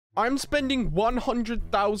I'm spending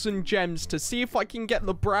 100,000 gems to see if I can get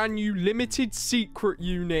the brand new limited secret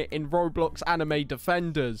unit in Roblox Anime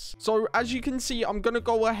Defenders. So as you can see, I'm going to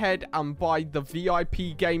go ahead and buy the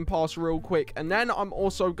VIP game pass real quick. And then I'm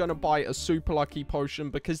also going to buy a super lucky potion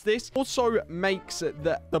because this also makes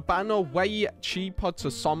the banner way cheaper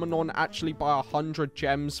to summon on. Actually buy 100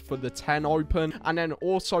 gems for the 10 open. And then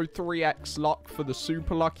also 3x luck for the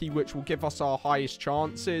super lucky, which will give us our highest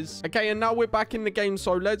chances. Okay, and now we're back in the game.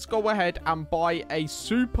 So let's go ahead and buy a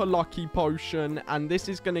super lucky potion, and this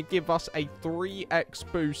is going to give us a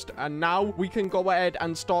 3x boost. And now we can go ahead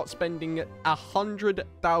and start spending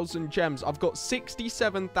 100,000 gems. I've got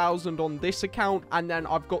 67,000 on this account, and then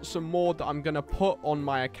I've got some more that I'm going to put on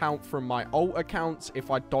my account from my alt accounts if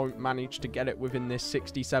I don't manage to get it within this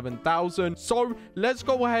 67,000. So let's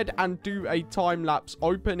go ahead and do a time lapse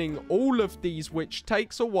opening all of these, which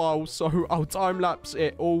takes a while. So I'll time lapse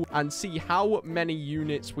it all and see how many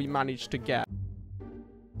units we managed to get.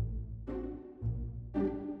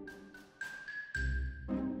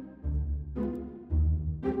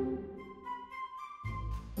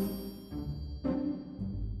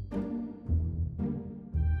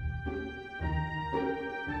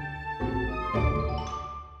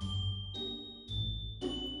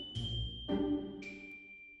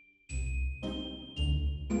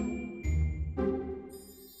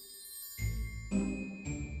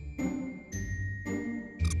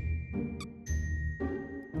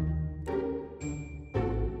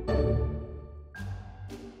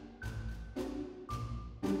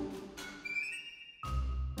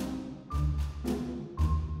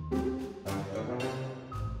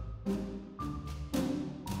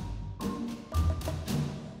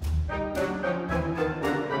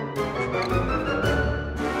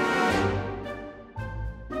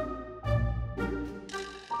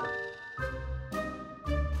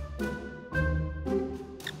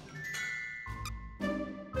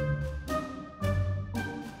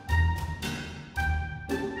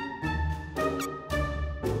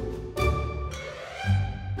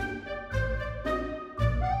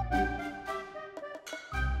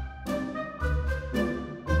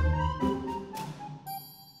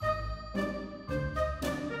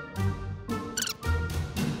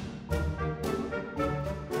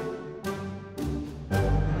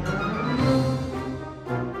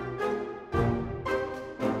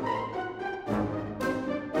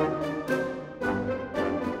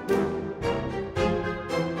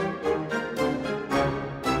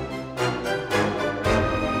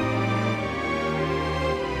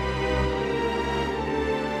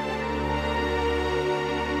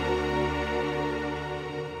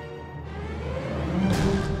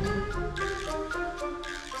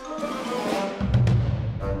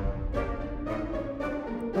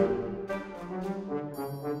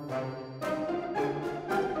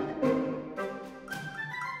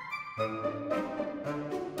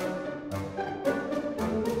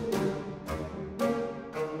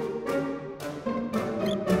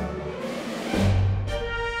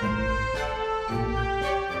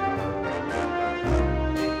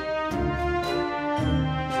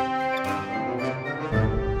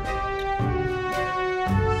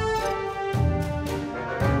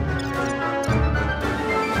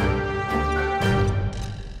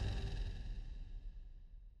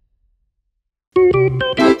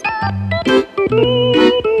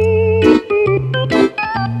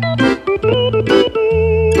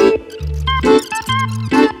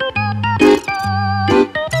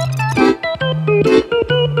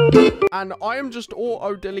 And I am just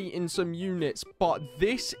auto-deleting some units, but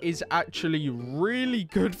this is actually really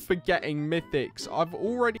good for getting mythics. I've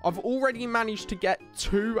already managed to get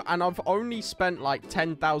 2, and I've only spent like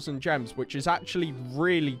 10,000 gems, which is actually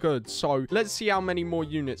really good. So let's see how many more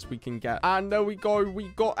units we can get. And there we go. We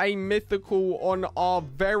got a mythical on our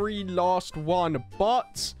very last one,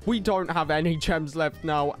 but we don't have any gems left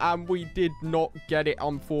now, and we did not get it,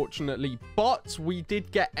 unfortunately. But we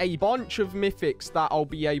did get a bunch of mythics that I'll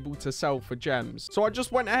be able to sell for gems. So I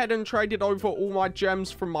just went ahead and traded over all my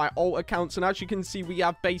gems from my alt accounts, and as you can see, we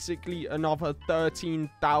have basically another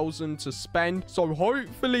 13,000 to spend. So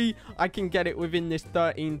hopefully I can get it within this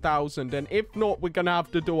 13,000, and if not, we're gonna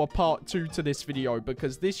have to do a part 2 to this video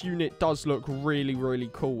because this unit does look really, really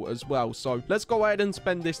cool as well. So let's go ahead and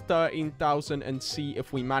spend this 13,000 and see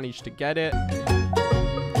if we manage to get it.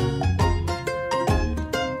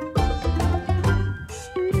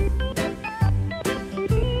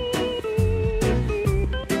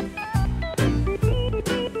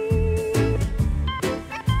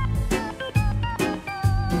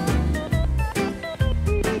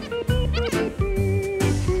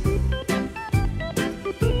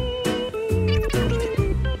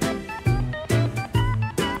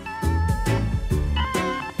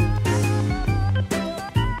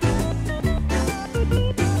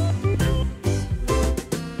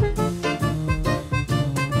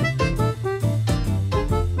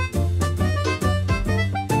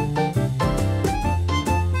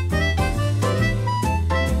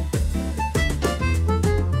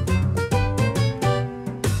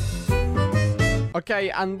 Okay,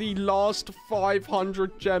 and the last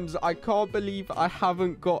 500 gems. I can't believe I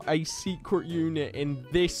haven't got a secret unit in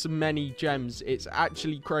this many gems. It's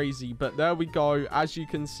actually crazy, but there we go. As you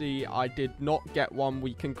can see, I did not get one.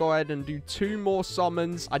 We can go ahead and do 2 more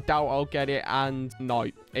summons. I doubt I'll get it, and no,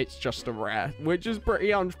 it's just a rare, which is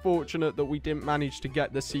pretty unfortunate that we didn't manage to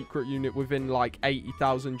get the secret unit within like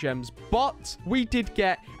 80,000 gems, but we did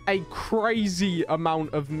get a crazy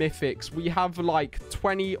amount of mythics. We have like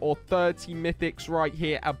 20 or 30 mythics right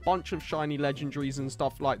here, a bunch of shiny legendaries and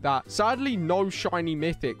stuff like that. Sadly, no shiny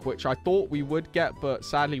mythic, which I thought we would get, but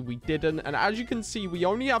sadly we didn't. And as you can see, we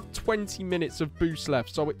only have 20 minutes of boost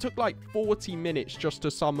left, so it took like 40 minutes just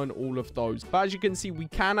to summon all of those. But as you can see, we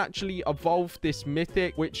can actually evolve this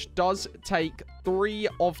mythic, which does take 3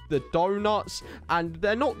 of the donuts, and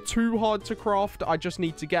they're not too hard to craft. I just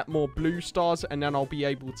need to get more blue stars, and then I'll be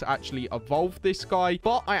able to actually evolve this guy.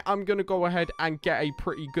 But I am going to go ahead and get a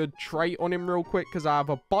pretty good trait on him real quick, because I have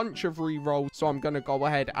a bunch of rerolls. So I'm going to go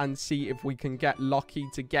ahead and see if we can get lucky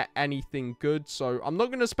to get anything good. So I'm not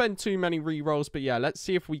going to spend too many rerolls, but yeah, let's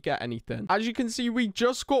see if we get anything. As you can see, we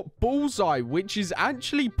just got Bullseye, which is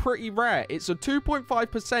actually pretty rare. It's a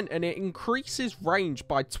 2.5% and it increases range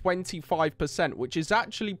by 25%, which is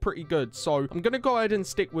actually pretty good. So I'm going to go ahead and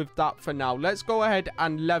stick with that for now. Let's go ahead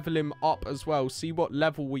and level him up as well. See what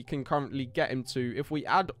level we can currently get him to. If we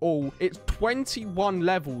add all, it's 21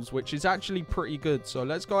 levels, which is actually pretty good. So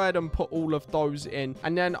let's go ahead and put all of those in.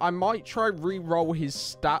 And then I might try re-roll his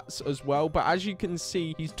stats as well. But as you can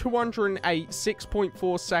see, he's 208,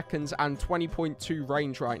 6.4 seconds, and 20.2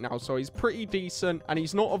 range right now. So he's pretty decent, and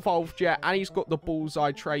he's not evolved yet, and he's got the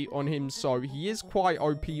Bullseye trait on him. So he is quite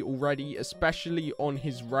OP already, especially on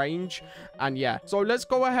his range. And yeah, so let's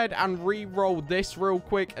go ahead and re-roll this real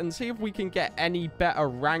quick and see if we can get any better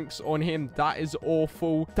ranks on him. That is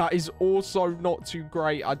awful. That is also not too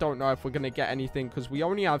great. I don't know if we're going to get anything, because we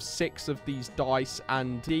only have 6 of these dice,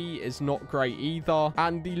 and D is not great either.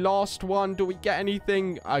 And the last one, do we get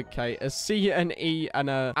anything? Okay, a C, an E, and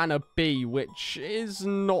a B, which is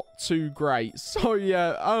not too great. So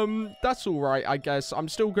yeah, that's all right, I guess. I'm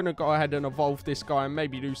still going to go ahead and evolve this guy and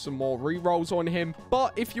maybe do some more rerolls on him.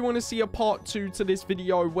 But if you want to see a part 2 to this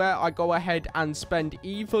video where I go ahead and spend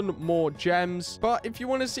even more gems,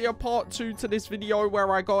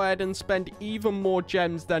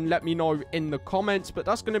 then let me know in the comments. But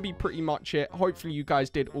that's going to be pretty much it. Hopefully you guys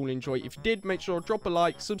did all enjoy. If you did, make sure to drop a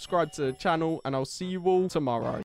like, subscribe to the channel, and I'll see you all tomorrow.